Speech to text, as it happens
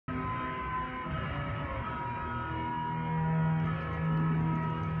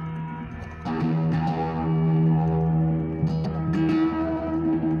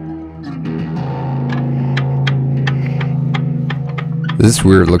This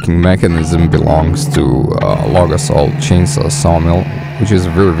weird looking mechanism belongs to a log assault chainsaw sawmill, which is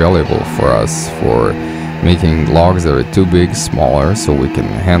very valuable for us for making logs that are too big, smaller, so we can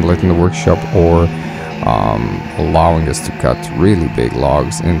handle it in the workshop, or allowing us to cut really big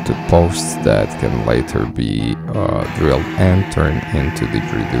logs into posts that can later be drilled and turned into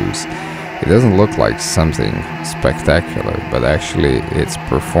didgeridoos. It doesn't look like something spectacular, but actually its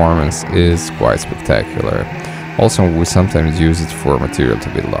performance is quite spectacular. Also, we sometimes use it for material to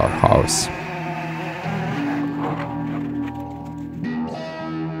build our house.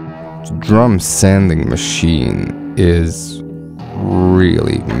 The drum sanding machine is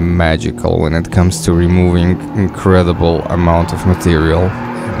really magical when it comes to removing incredible amount of material.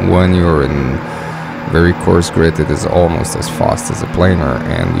 When you're in very coarse grit, it is almost as fast as a planer,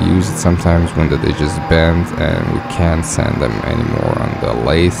 and we use it sometimes when the edges bend and we can't sand them anymore on the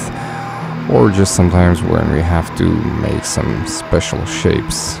lathe, or just sometimes when we have to make some special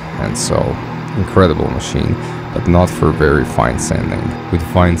shapes. And so, incredible machine, but not for very fine sanding. With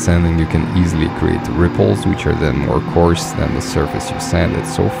fine sanding you can easily create ripples, which are then more coarse than the surface you sanded.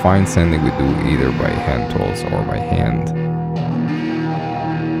 So fine sanding we do either by hand tools or by hand.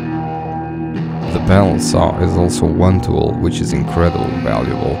 The panel saw is also one tool which is incredibly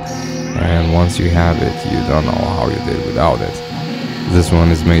valuable, and once you have it you don't know how you did without it. This one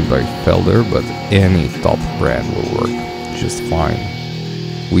is made by Felder, but any top brand will work just fine.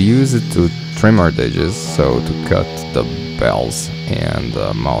 We use it to trim our didges, so to cut the bells and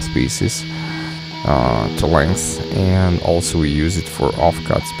mouthpieces to length, and also we use it for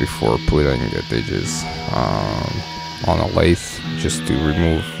offcuts before putting the didges on a lathe, just to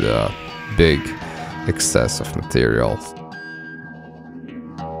remove the big excess of material.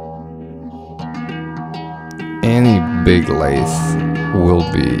 Any big lathe will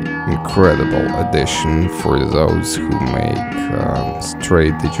be incredible addition for those who make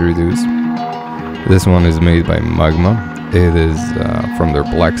straight didgeridoos. This one is made by Magma. It is from their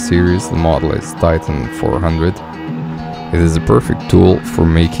Black series. The model is Titan 400. It is a perfect tool for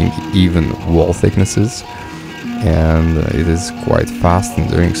making even wall thicknesses, and it is quite fast in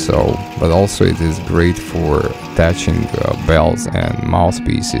doing so, but also it is great for attaching bells and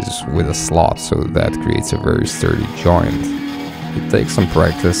mouthpieces with a slot, so that creates a very sturdy joint. It takes some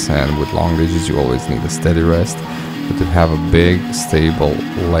practice, and with long didges you always need a steady rest, but to have a big stable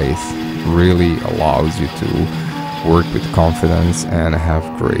lathe really allows you to work with confidence and have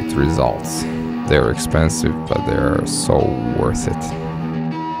great results. They're expensive, but they're so worth it.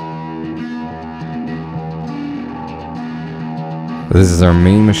 This is our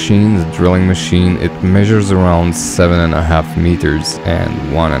main machine, the drilling machine. It measures around 7.5 meters and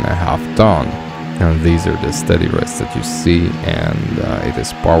 1.5 ton. And these are the steady rests that you see, and it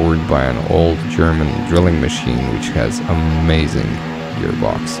is powered by an old German drilling machine which has amazing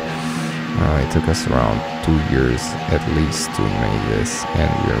gearbox. It took us around 2 years at least to make this, and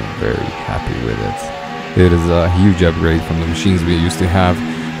we are very happy with it. It is a huge upgrade from the machines we used to have,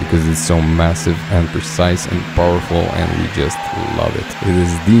 because it's so massive and precise and powerful, and we just love it. It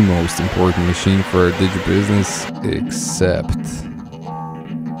is the most important machine for our digi business, except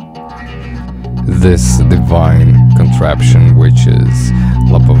this divine contraption, which is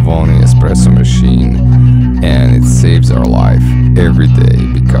La Pavone espresso machine, and it saves our life every day,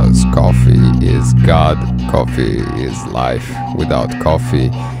 because coffee is God, coffee is life. Without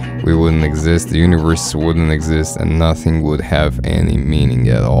coffee we wouldn't exist, the universe wouldn't exist, and nothing would have any meaning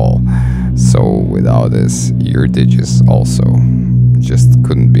at all. So without this, your didges also just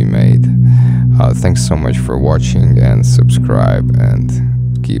couldn't be made. Thanks so much for watching, and subscribe, and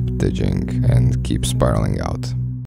keep didging and keep spiraling out.